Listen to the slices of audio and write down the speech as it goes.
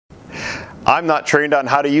I'm not trained on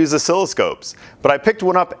how to use oscilloscopes, but I picked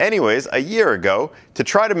one up anyways a year ago to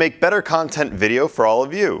try to make better content video for all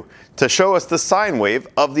of you, to show us the sine wave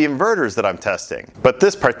of the inverters that I'm testing. But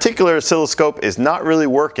this particular oscilloscope is not really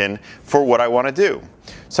working for what I want to do.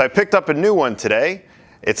 So I picked up a new one today.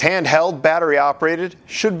 It's handheld, battery operated,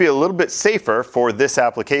 should be a little bit safer for this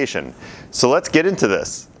application. So let's get into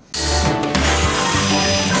this.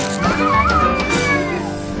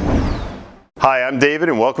 Hi, I'm David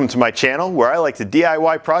and welcome to my channel where I like to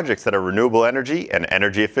DIY projects that are renewable energy and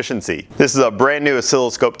energy efficiency. This is a brand new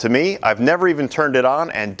oscilloscope to me. I've never even turned it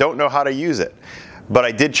on and don't know how to use it. But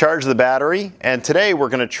I did charge the battery, and today we're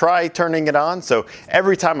going to try turning it on, so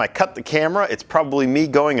every time I cut the camera, it's probably me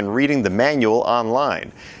going and reading the manual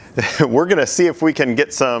online. We're going to see if we can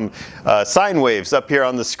get some sine waves up here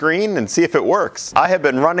on the screen and see if it works. I have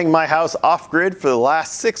been running my house off-grid for the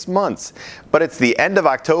last 6 months, but it's the end of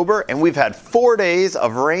October and we've had 4 days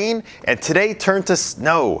of rain and today turned to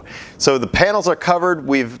snow. So the panels are covered.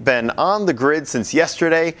 We've been on the grid since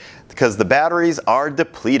yesterday because the batteries are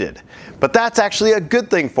depleted. But that's actually a good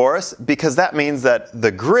thing for us because that means that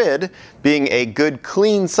the grid, being a good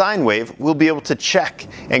clean sine wave, we'll be able to check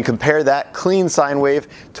and compare that clean sine wave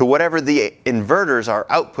to whatever the inverters are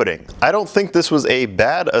outputting. I don't think this was a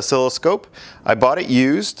bad oscilloscope. I bought it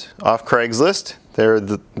used off Craigslist.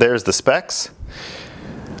 There's the specs.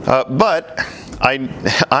 But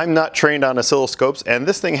I'm not trained on oscilloscopes, and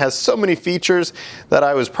this thing has so many features that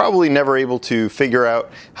I was probably never able to figure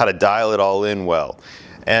out how to dial it all in well.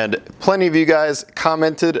 And plenty of you guys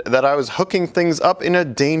commented that I was hooking things up in a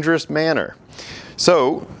dangerous manner.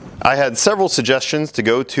 So I had several suggestions to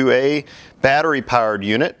go to a battery powered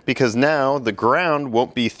unit because now the ground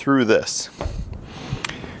won't be through this.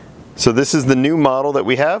 So this is the new model that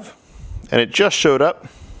we have, and it just showed up.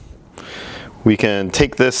 We can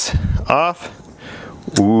take this off.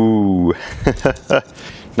 Ooh.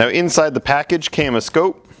 Now inside the package came a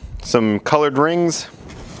scope, some colored rings.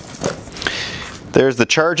 There's the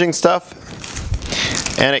charging stuff.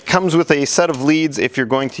 And it comes with a set of leads if you're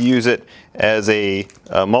going to use it as a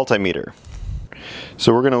multimeter.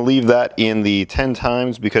 So we're going to leave that in the 10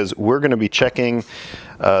 times because we're going to be checking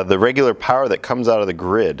the regular power that comes out of the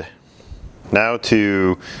grid. Now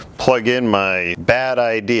to plug in my bad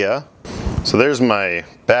idea. So there's my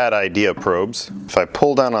bad idea probes. If I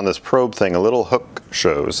pull down on this probe thing, a little hook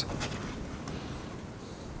shows.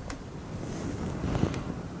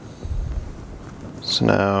 So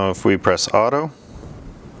now if we press auto.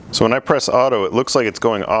 So when I press auto, it looks like it's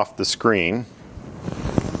going off the screen.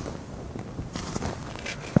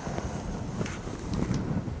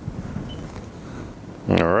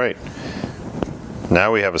 All right.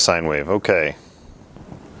 Now we have a sine wave. Okay.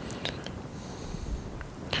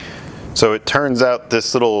 So it turns out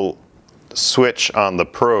this little switch on the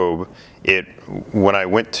probe, when I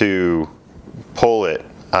went to pull it,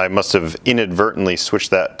 I must have inadvertently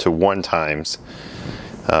switched that to 1 times.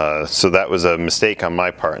 So that was a mistake on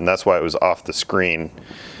my part, and that's why it was off the screen.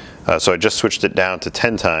 So I just switched it down to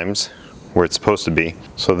 10 times, where it's supposed to be.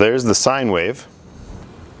 So there's the sine wave.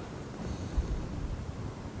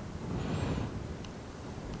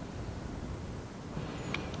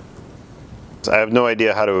 I have no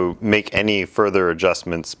idea how to make any further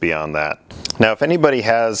adjustments beyond that. Now, if anybody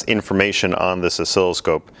has information on this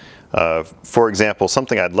oscilloscope, for example,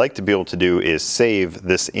 something I'd like to be able to do is save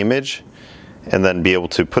this image and then be able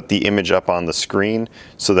to put the image up on the screen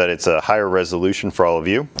so that it's a higher resolution for all of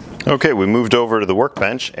you. Okay, we moved over to the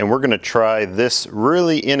workbench and we're going to try this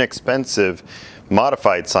really inexpensive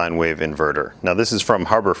modified sine wave inverter. Now this is from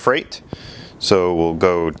Harbor Freight, so we'll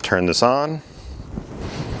go turn this on.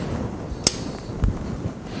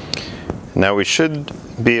 Now we should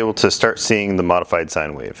be able to start seeing the modified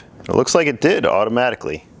sine wave. It looks like it did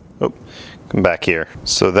automatically. Oh, come back here.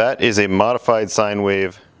 So that is a modified sine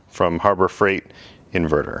wave from Harbor Freight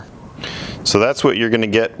inverter. So that's what you're going to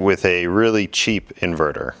get with a really cheap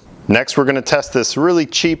inverter. Next we're going to test this really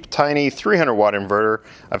cheap tiny 300 watt inverter.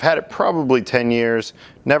 I've had it probably 10 years,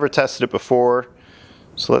 never tested it before.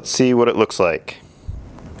 So let's see what it looks like.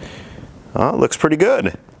 Oh, it looks pretty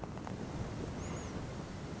good.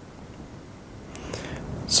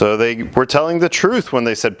 So they were telling the truth when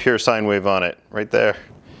they said pure sine wave on it, right there.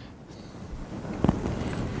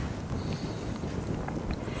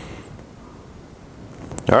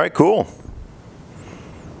 All right, cool.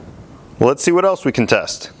 Well, let's see what else we can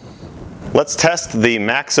test. Let's test the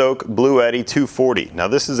Maxoak Bluettie 240. Now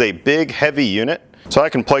this is a big, heavy unit, so I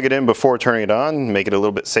can plug it in before turning it on, make it a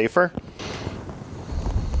little bit safer.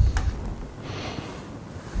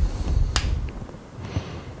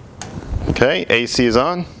 Okay, AC is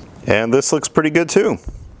on, and this looks pretty good too.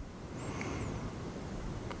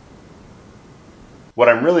 What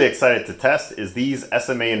I'm really excited to test is these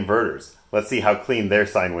SMA inverters. Let's see how clean their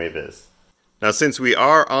sine wave is. Now since we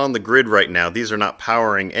are on the grid right now, these are not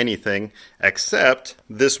powering anything except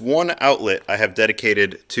this one outlet I have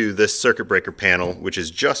dedicated to this circuit breaker panel, which is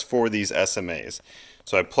just for these SMAs.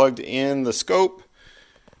 So I plugged in the scope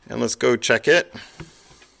and let's go check it.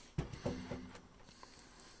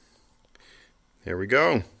 There we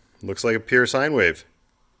go. Looks like a pure sine wave.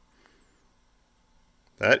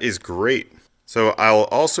 That is great. So I'll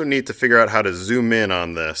also need to figure out how to zoom in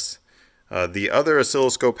on this. The other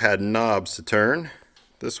oscilloscope had knobs to turn.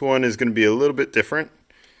 This one is going to be a little bit different.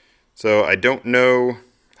 So I don't know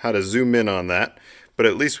how to zoom in on that, but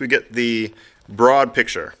at least we get the broad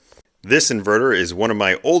picture. This inverter is one of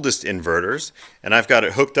my oldest inverters, and I've got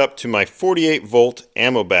it hooked up to my 48 volt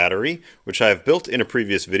ammo battery, which I've built in a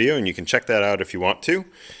previous video, and you can check that out if you want to.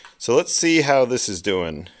 So let's see how this is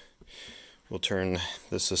doing. We'll turn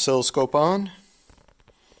this oscilloscope on.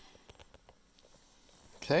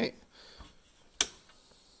 Okay.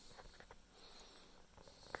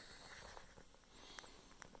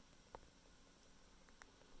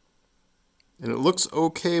 And it looks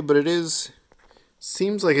okay, but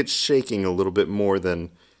seems like it's shaking a little bit more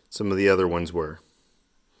than some of the other ones were.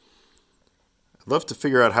 I'd love to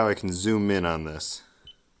figure out how I can zoom in on this,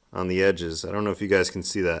 on the edges. I don't know if you guys can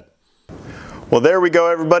see that. Well, there we go,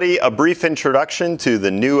 everybody. A brief introduction to the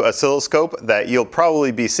new oscilloscope that you'll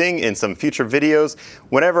probably be seeing in some future videos.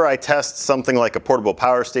 Whenever I test something like a portable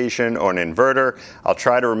power station or an inverter, I'll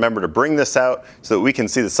try to remember to bring this out so that we can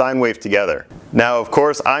see the sine wave together. Now, of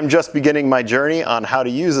course, I'm just beginning my journey on how to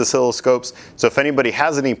use oscilloscopes, so if anybody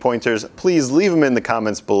has any pointers, please leave them in the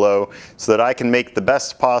comments below so that I can make the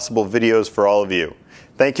best possible videos for all of you.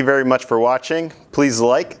 Thank you very much for watching. Please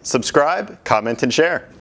like, subscribe, comment, and share.